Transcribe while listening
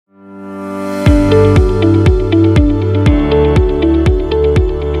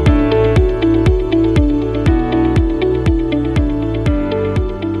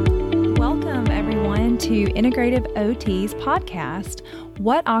podcast,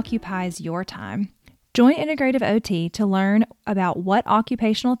 What Occupies Your Time? Join Integrative OT to learn about what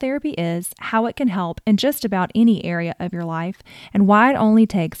occupational therapy is, how it can help in just about any area of your life, and why it only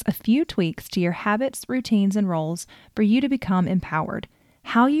takes a few tweaks to your habits, routines, and roles for you to become empowered.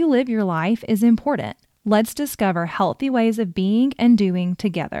 How you live your life is important. Let's discover healthy ways of being and doing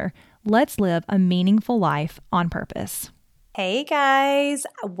together. Let's live a meaningful life on purpose. Hey guys,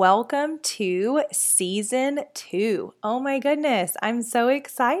 welcome to season 2. Oh my goodness, I'm so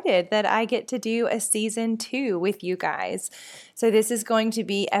excited that I get to do a season 2 with you guys. So this is going to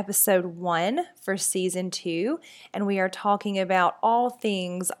be episode 1 for season 2, and we are talking about all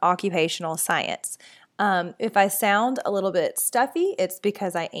things occupational science. If I sound a little bit stuffy, it's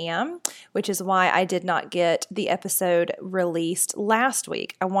because I am, which is why I did not get the episode released last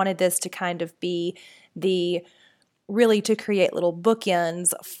week. I wanted this to kind of be to create little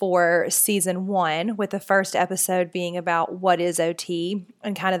bookends for season 1, with the first episode being about what is OT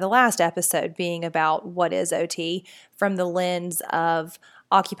and kind of the last episode being about what is OT from the lens of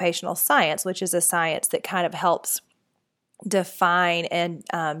occupational science, which is a science that kind of helps define and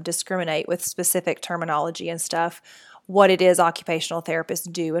discriminate with specific terminology and stuff what it is occupational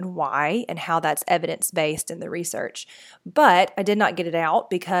therapists do and why, and how that's evidence-based in the research. But I did not get it out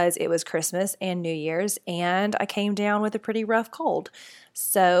because it was Christmas and New Year's, and I came down with a pretty rough cold.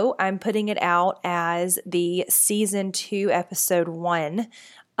 So I'm putting it out as the season 2, episode 1,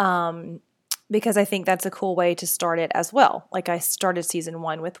 because I think that's a cool way to start it as well. Like I started season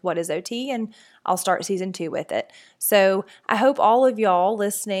 1 with what is OT, and I'll start season 2 with it. So I hope all of y'all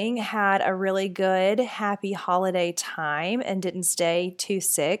listening had a really good, happy holiday time and didn't stay too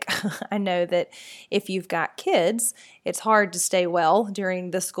sick. I know that if you've got kids, it's hard to stay well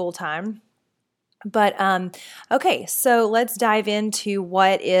during the school time. But okay, so let's dive into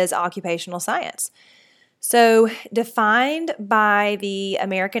what is occupational science. So, defined by the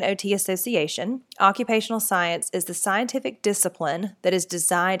American OT Association, occupational science is the scientific discipline that is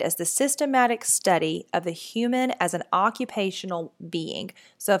designed as the systematic study of the human as an occupational being.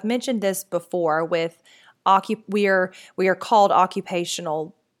 So, I've mentioned this before with we are called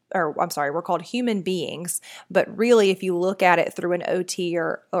we're called human beings, but really if you look at it through an OT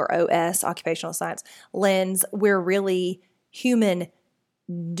or OS, occupational science lens, we're really human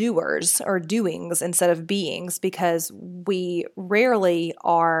doers or doings instead of beings, because we rarely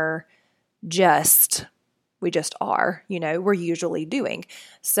are we just are, we're usually doing.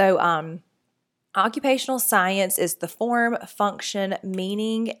 So occupational science is the form, function,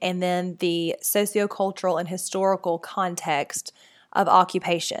 meaning, and then the sociocultural and historical context of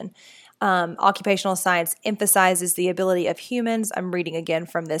occupation. Occupational science emphasizes the ability of humans. I'm reading again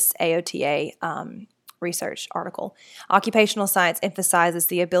from this AOTA research article. Occupational science emphasizes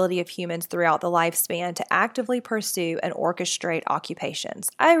the ability of humans throughout the lifespan to actively pursue and orchestrate occupations.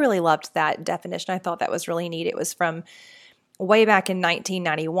 I really loved that definition. I thought that was really neat. It was from way back in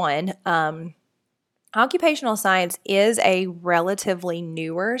 1991. Occupational science is a relatively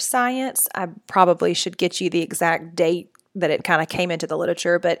newer science. I probably should get you the exact date that it kind of came into the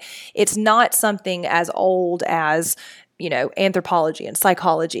literature, but it's not something as old as anthropology and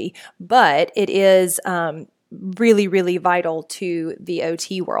psychology, but it is really, really vital to the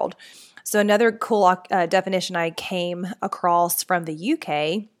OT world. So another cool definition I came across from the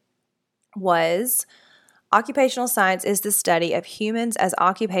UK was occupational science is the study of humans as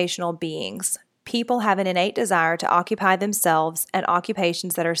occupational beings. People have an innate desire to occupy themselves, and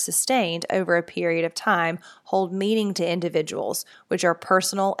occupations that are sustained over a period of time hold meaning to individuals, which are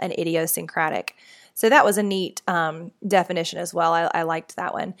personal and idiosyncratic. So that was a neat definition as well. I liked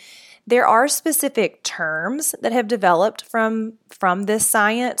that one. There are specific terms that have developed from this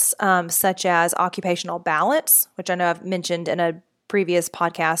science, such as occupational balance, which I know I've mentioned in a previous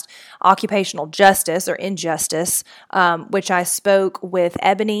podcast, occupational justice or injustice, which I spoke with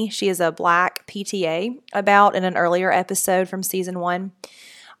Ebony. She is a Black PTA about in an earlier episode from season 1.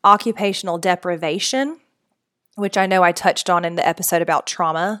 Occupational deprivation, which I know I touched on in the episode about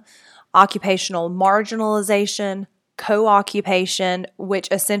trauma. Occupational marginalization, co-occupation, which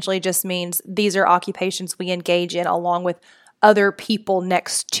essentially just means these are occupations we engage in along with other people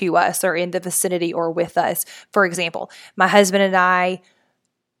next to us or in the vicinity or with us. For example, my husband and I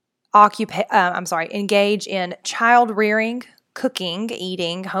engage in child rearing, cooking,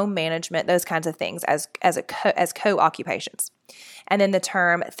 eating, home management, those kinds of things as co-occupations. And then the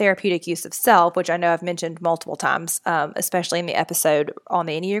term therapeutic use of self, which I know I've mentioned multiple times, especially in the episode on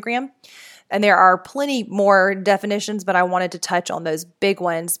the Enneagram. And there are plenty more definitions, but I wanted to touch on those big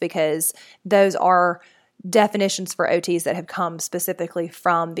ones because those are definitions for OTs that have come specifically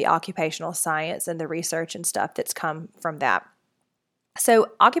from the occupational science and the research and stuff that's come from that. So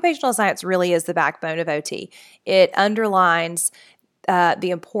occupational science really is the backbone of OT. It underlines the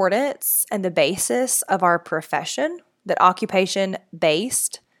importance and the basis of our profession, that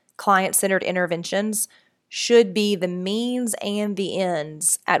occupation-based, client-centered interventions should be the means and the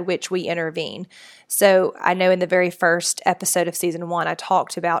ends at which we intervene. So I know in the very first episode of season 1, I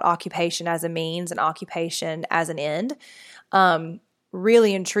talked about occupation as a means and occupation as an end.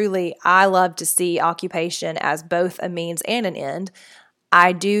 Really and truly, I love to see occupation as both a means and an end.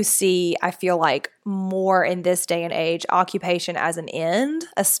 I feel like more in this day and age, occupation as an end,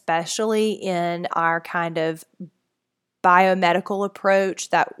 especially in our kind of biomedical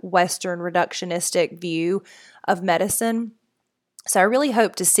approach, that Western reductionistic view of medicine. So I really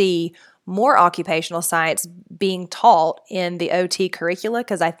hope to see more occupational science being taught in the OT curricula,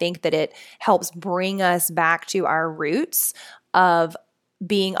 because I think that it helps bring us back to our roots of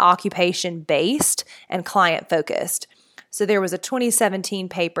being occupation-based and client-focused. So there was a 2017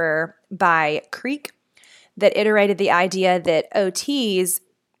 paper by Creek that iterated the idea that OTs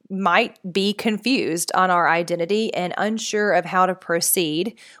might be confused on our identity and unsure of how to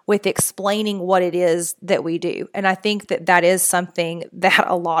proceed with explaining what it is that we do. And I think that that is something that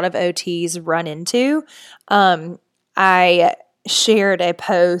a lot of OTs run into. I shared a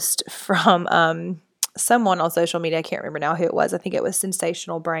post from someone on social media. I can't remember now who it was. I think it was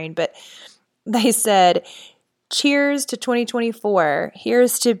Sensational Brain, but they said, "Cheers to 2024.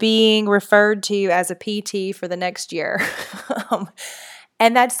 Here's to being referred to as a PT for the next year."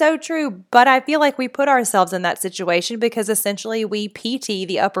 And that's so true, but I feel like we put ourselves in that situation because essentially we PT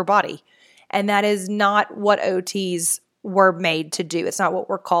the upper body, and that is not what OTs were made to do. It's not what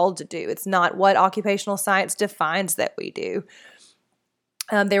we're called to do. It's not what occupational science defines that we do.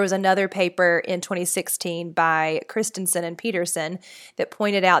 There was another paper in 2016 by Christensen and Peterson that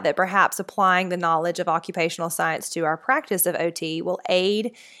pointed out that perhaps applying the knowledge of occupational science to our practice of OT will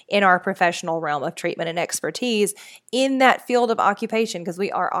aid in our professional realm of treatment and expertise in that field of occupation, because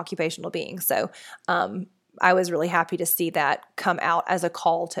we are occupational beings. So I was really happy to see that come out as a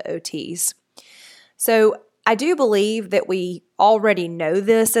call to OTs. So I do believe that we already know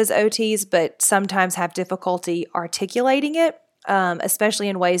this as OTs, but sometimes have difficulty articulating it. Especially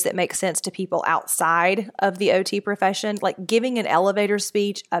in ways that make sense to people outside of the OT profession, like giving an elevator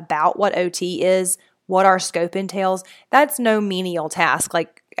speech about what OT is, what our scope entails. That's no menial task.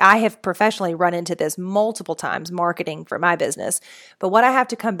 Like, I have professionally run into this multiple times marketing for my business. But what I have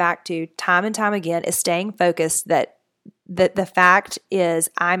to come back to time and time again is staying focused that the fact is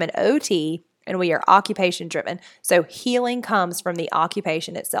I'm an OT and we are occupation driven. So healing comes from the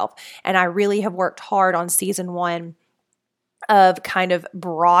occupation itself. And I really have worked hard on season 1 of kind of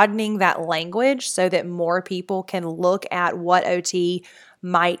broadening that language so that more people can look at what OT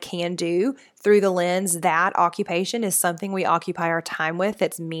can do through the lens that occupation is something we occupy our time with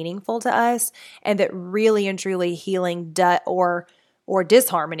that's meaningful to us, and that really and truly healing or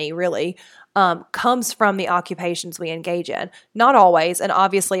disharmony really comes from the occupations we engage in. Not always, and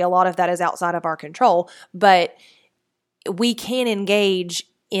obviously a lot of that is outside of our control, but we can engage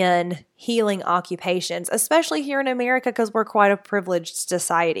in healing occupations, especially here in America, because we're quite a privileged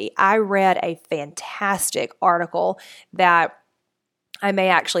society. I read a fantastic article that I may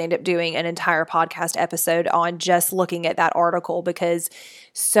actually end up doing an entire podcast episode on, just looking at that article, because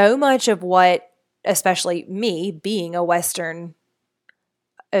so much of what, especially me being a Western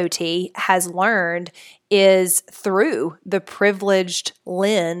OT, has learned is through the privileged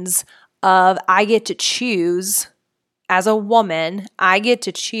lens of I get to choose. As a woman, I get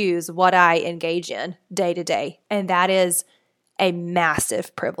to choose what I engage in day to day. And that is a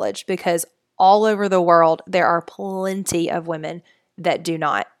massive privilege, because all over the world, there are plenty of women that do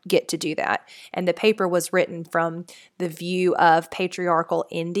not get to do that. And the paper was written from the view of patriarchal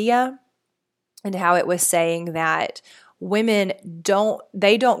India, and how it was saying that women don't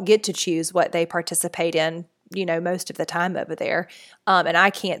get to choose what they participate in, most of the time over there. And I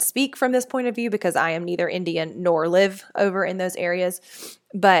can't speak from this point of view because I am neither Indian nor live over in those areas.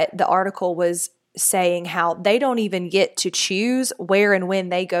 But the article was saying how they don't even get to choose where and when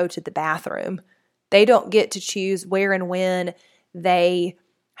they go to the bathroom. They don't get to choose where and when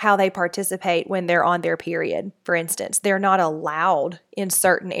how they participate when they're on their period, for instance. They're not allowed in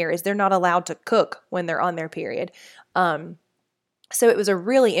certain areas. They're not allowed to cook when they're on their period. So it was a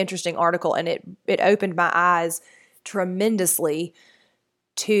really interesting article, and it opened my eyes tremendously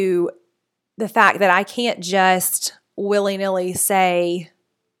to the fact that I can't just willy-nilly say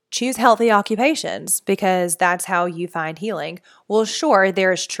choose healthy occupations because that's how you find healing. Well, sure,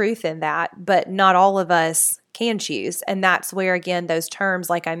 there's truth in that, but not all of us can choose. And that's where, again, those terms,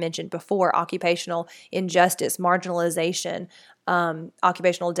 like I mentioned before, occupational injustice, marginalization,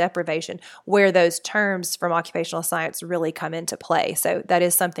 occupational deprivation, where those terms from occupational science really come into play. So that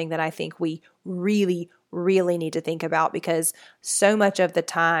is something that I think we really, really need to think about, because so much of the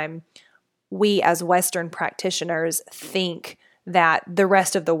time we as Western practitioners think that the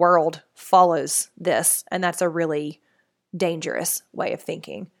rest of the world follows this, and that's a really dangerous way of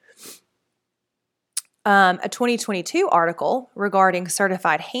thinking. A 2022 article regarding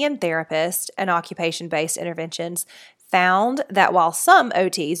certified hand therapists and occupation-based interventions found that while some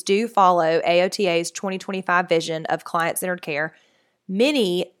OTs do follow AOTA's 2025 vision of client-centered care,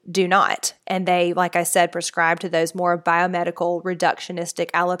 many do not. And they, like I said, prescribe to those more biomedical,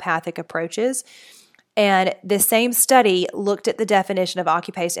 reductionistic, allopathic approaches. And the same study looked at the definition of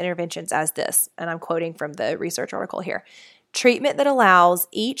occupational interventions as this, and I'm quoting from the research article here: treatment that allows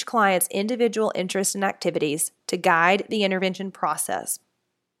each client's individual interests and activities to guide the intervention process,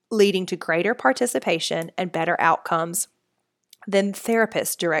 leading to greater participation and better outcomes than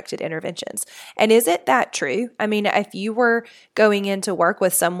therapist-directed interventions. And isn't that true? I mean, if you were going in to work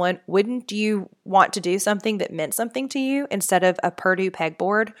with someone, wouldn't you want to do something that meant something to you instead of a Purdue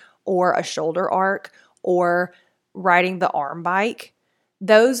pegboard or a shoulder arc or riding the arm bike?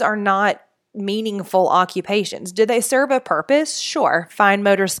 Those are not meaningful occupations. Do they serve a purpose? Sure. Fine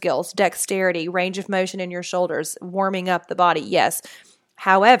motor skills, dexterity, range of motion in your shoulders, warming up the body. Yes.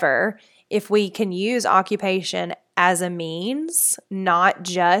 However, if we can use occupation as a means, not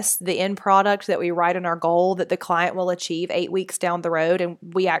just the end product that we write in our goal that the client will achieve 8 weeks down the road and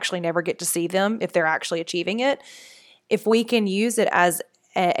we actually never get to see them if they're actually achieving it, if we can use it as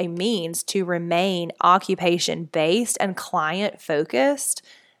a means to remain occupation-based and client-focused,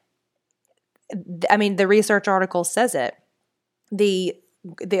 I mean, the research article says it.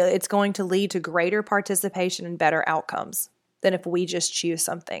 It's going to lead to greater participation and better outcomes than if we just choose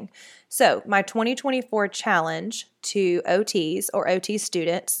something. So my 2024 challenge to OTs or OT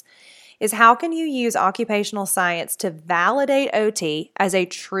students is: how can you use occupational science to validate OT as a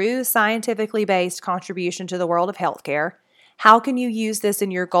true scientifically based contribution to the world of healthcare? How can you use this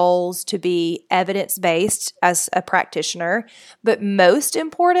in your goals to be evidence-based as a practitioner? But most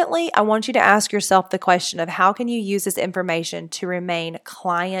importantly, I want you to ask yourself the question of how can you use this information to remain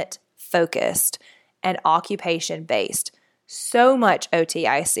client-focused and occupation-based? So much OT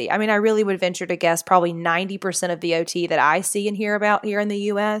I see. I mean, I really would venture to guess probably 90% of the OT that I see and hear about here in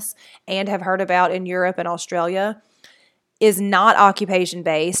the US and have heard about in Europe and Australia is not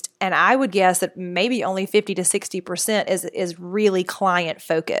occupation-based, and I would guess that maybe only 50 to 60% is really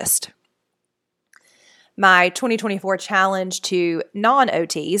client-focused. My 2024 challenge to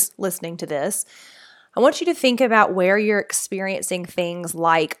non-OTs listening to this: I want you to think about where you're experiencing things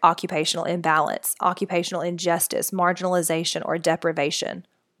like occupational imbalance, occupational injustice, marginalization, or deprivation.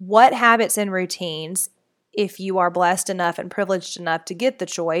 What habits and routines, if you are blessed enough and privileged enough to get the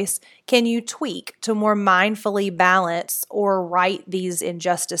choice, can you tweak to more mindfully balance or right these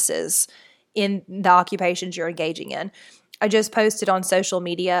injustices in the occupations you're engaging in? I just posted on social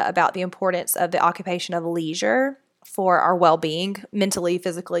media about the importance of the occupation of leisure for our well-being, mentally,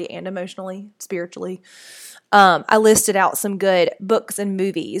 physically, and emotionally, spiritually. I listed out some good books and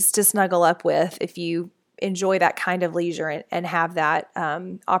movies to snuggle up with if you enjoy that kind of leisure and have that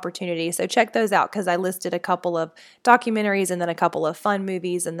opportunity. So check those out, because I listed a couple of documentaries and then a couple of fun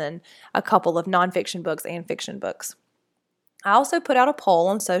movies and then a couple of nonfiction books and fiction books. I also put out a poll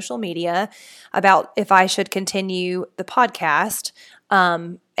on social media about if I should continue the podcast,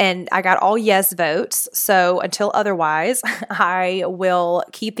 and I got all yes votes. So until otherwise, I will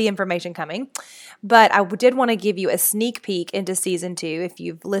keep the information coming. But I did want to give you a sneak peek into season 2 if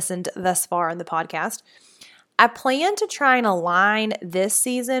you've listened thus far in the podcast. I plan to try and align this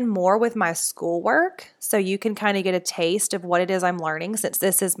season more with my schoolwork so you can kind of get a taste of what it is I'm learning, since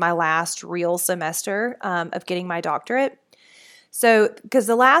this is my last real semester of getting my doctorate. So, because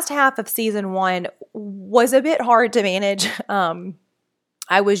the last half of season 1 was a bit hard to manage.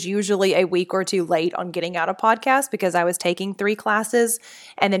 I was usually a week or two late on getting out a podcast because I was taking 3 classes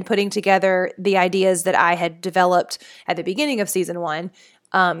and then putting together the ideas that I had developed at the beginning of season 1,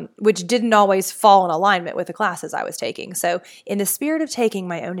 which didn't always fall in alignment with the classes I was taking. So in the spirit of taking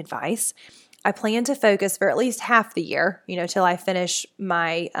my own advice, I plan to focus for at least half the year, till I finish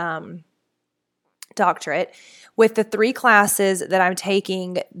my doctorate, with the 3 classes that I'm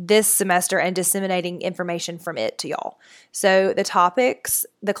taking this semester and disseminating information from it to y'all. So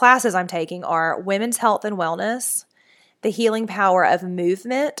the classes I'm taking are women's health and wellness, the healing power of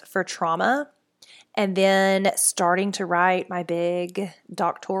movement for trauma, and then starting to write my big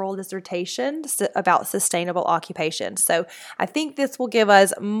doctoral dissertation about sustainable occupation. So I think this will give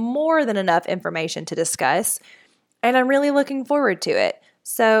us more than enough information to discuss, and I'm really looking forward to it.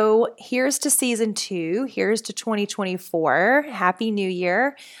 So here's to season 2. Here's to 2024. Happy New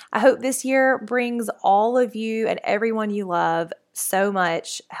Year. I hope this year brings all of you and everyone you love so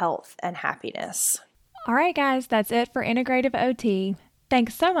much health and happiness. All right, guys, that's it for Integrative OT.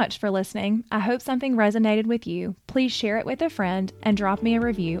 Thanks so much for listening. I hope something resonated with you. Please share it with a friend and drop me a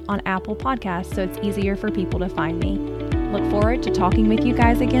review on Apple Podcasts so it's easier for people to find me. Look forward to talking with you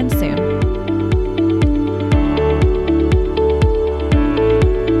guys again soon.